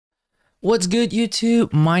What's good,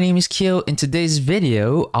 YouTube? My name is Kyo. In today's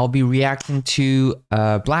video, I'll be reacting to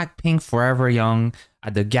Blackpink Forever Young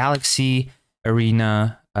at the Galaxy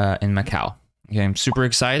Arena in Macau. Okay, I'm super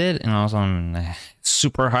excited and also I'm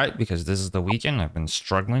super hyped because this is the weekend. I've been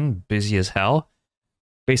struggling, busy as hell,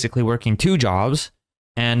 basically working 2 jobs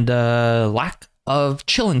and lack of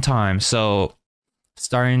chilling time. So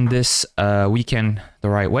starting this weekend the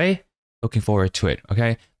right way. Looking forward to it,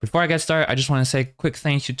 okay? Before I get started, I just want to say a quick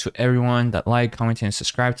thank you to everyone that liked, commented, and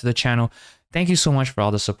subscribed to the channel. Thank you so much for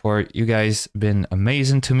all the support. You guys been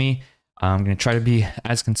amazing to me. I'm going to try to be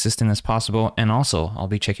as consistent as possible. And also, I'll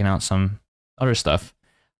be checking out some other stuff.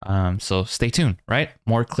 So stay tuned, right?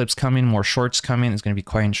 More clips coming, more shorts coming. It's going to be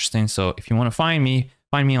quite interesting. So if you want to find me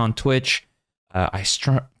on Twitch. I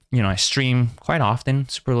stream quite often,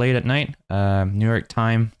 super late at night, New York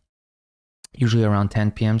time, usually around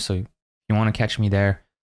 10 p.m. So if you want to catch me there,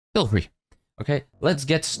 feel free. Okay, let's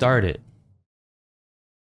get started.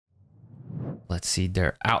 Let's see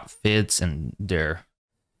their outfits and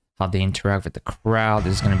how they interact with the crowd.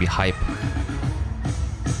 This is going to be hype.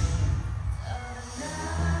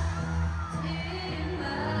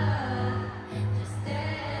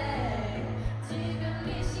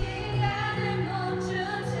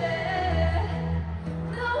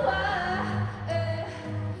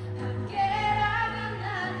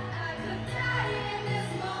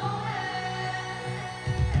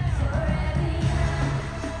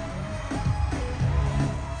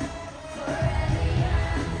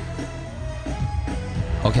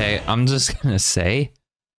 Okay, I'm just gonna say,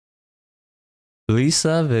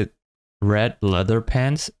 Lisa with red leather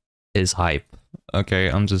pants is hype. Okay,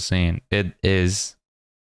 I'm just saying, it's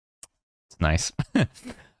nice.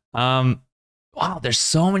 Wow, there's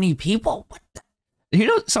so many people. What the? You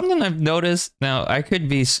know, something I've noticed, now I could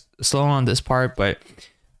be slow on this part, but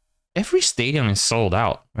every stadium is sold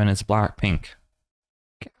out when it's Blackpink.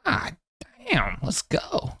 God damn, let's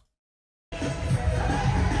go.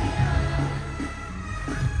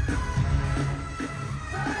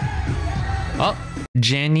 Oh,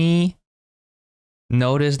 Jennie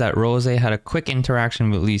noticed that Rose had a quick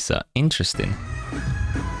interaction with Lisa. Interesting.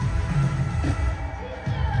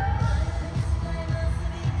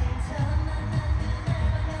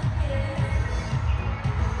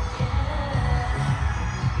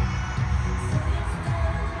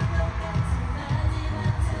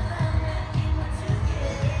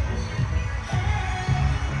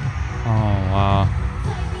 Oh, wow.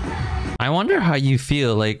 I wonder how you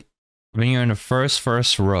feel like when you're in the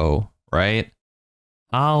first row, right?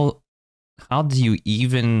 How do you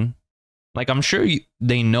even, like, I'm sure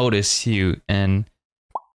they notice you, and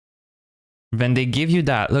when they give you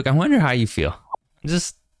that look, I wonder how you feel.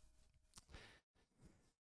 Just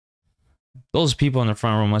those people in the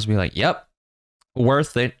front row must be like, yep,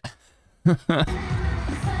 worth it.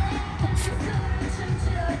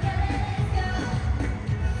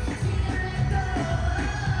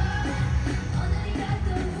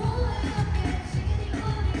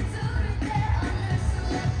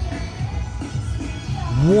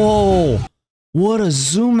 Whoa, what a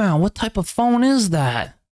zoom out. What type of phone is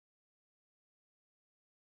that?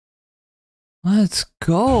 Let's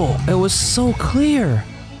go. It was so clear.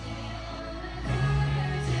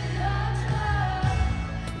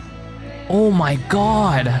 Oh my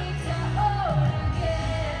God.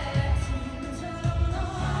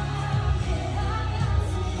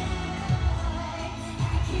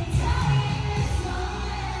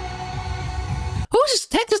 Who's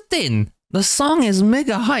texting? The song is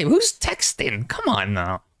mega hype. Who's texting? Come on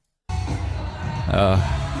now.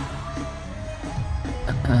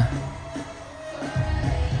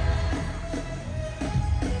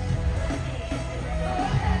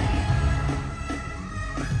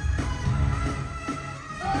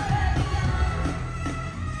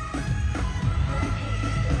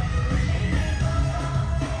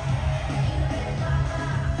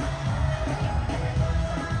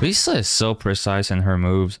 Lisa is so precise in her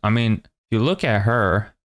moves. I mean, you look at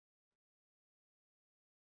her,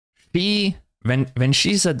 when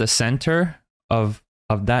she's at the center of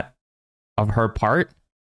her part,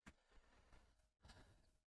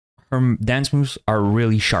 her dance moves are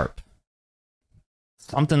really sharp.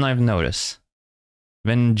 Something I've noticed.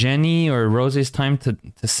 When Jennie or Rose's time to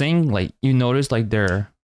sing, like, you notice like they're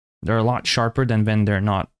a lot sharper than when they're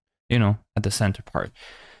not, you know, at the center part.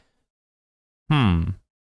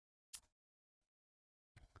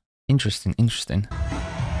 Interesting.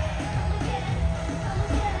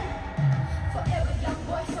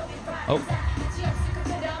 Oh,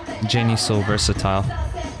 Jennie's so versatile.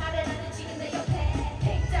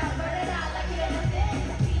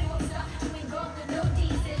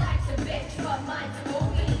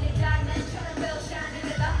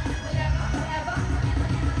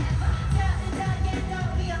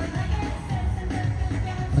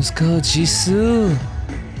 Let's go, Jisoo.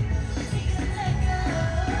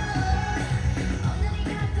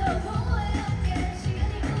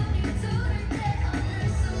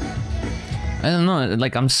 I don't know,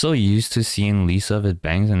 like I'm so used to seeing Lisa with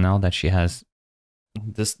bangs, and now that she has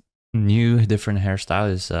this new different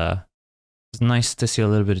hairstyle it's nice to see a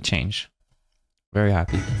little bit of change. Very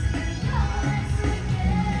happy.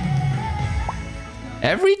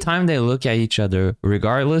 Every time they look at each other,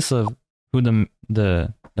 regardless of who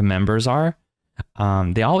the members are,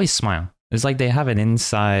 they always smile. It's like they have an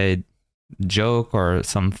inside joke or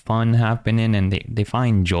some fun happening, and they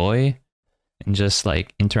find joy in just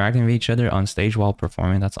like interacting with each other on stage while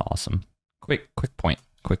performing. That's awesome. Quick point.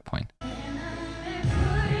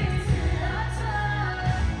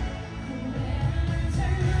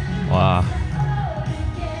 Wow.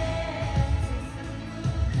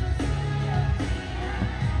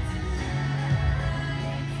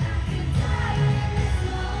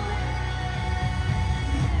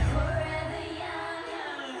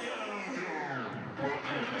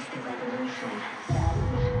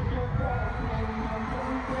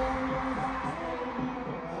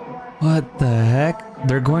 What the heck?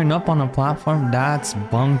 They're going up on a platform? That's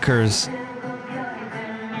bunkers.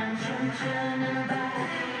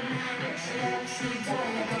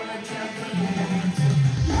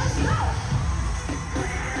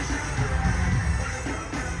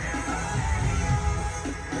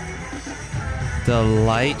 The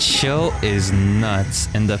light show is nuts,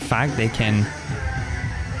 and the fact they can,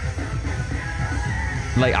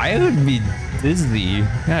 like, I would be dizzy.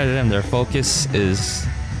 God damn, their focus is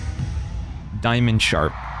diamond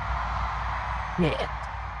sharp. Yeah.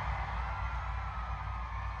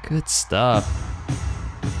 Good stuff.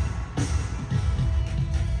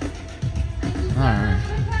 Alright.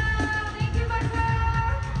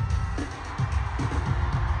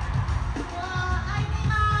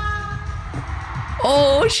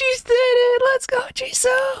 Oh, she's did it! Let's go,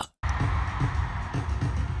 Jisoo!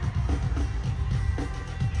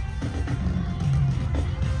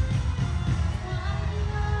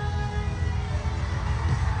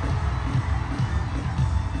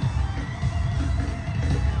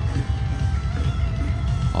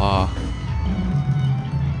 Oh.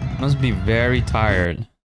 Must be very tired.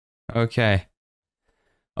 Okay.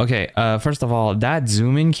 Okay, first of all, that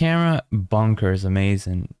zoom-in camera, bunker is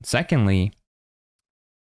amazing. Secondly,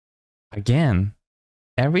 again,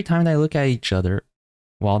 every time they look at each other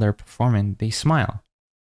while they're performing, they smile.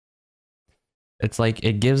 It's like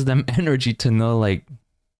it gives them energy to know like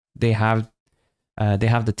they have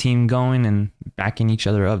the team going and backing each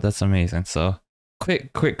other up. That's amazing. So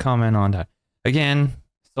quick comment on that. Again,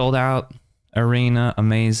 sold out arena,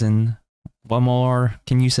 amazing. What more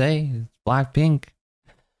can you say? Blackpink.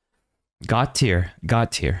 God tier.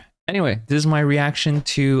 Anyway, this is my reaction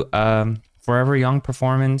to Forever Young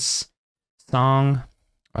performance song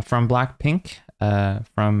from Blackpink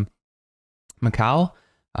from Macau.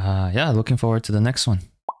 Yeah, looking forward to the next one.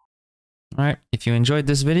 All right, if you enjoyed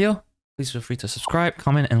this video, please feel free to subscribe,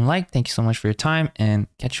 comment, and like. Thank you so much for your time, and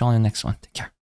catch you all in the next one. Take care.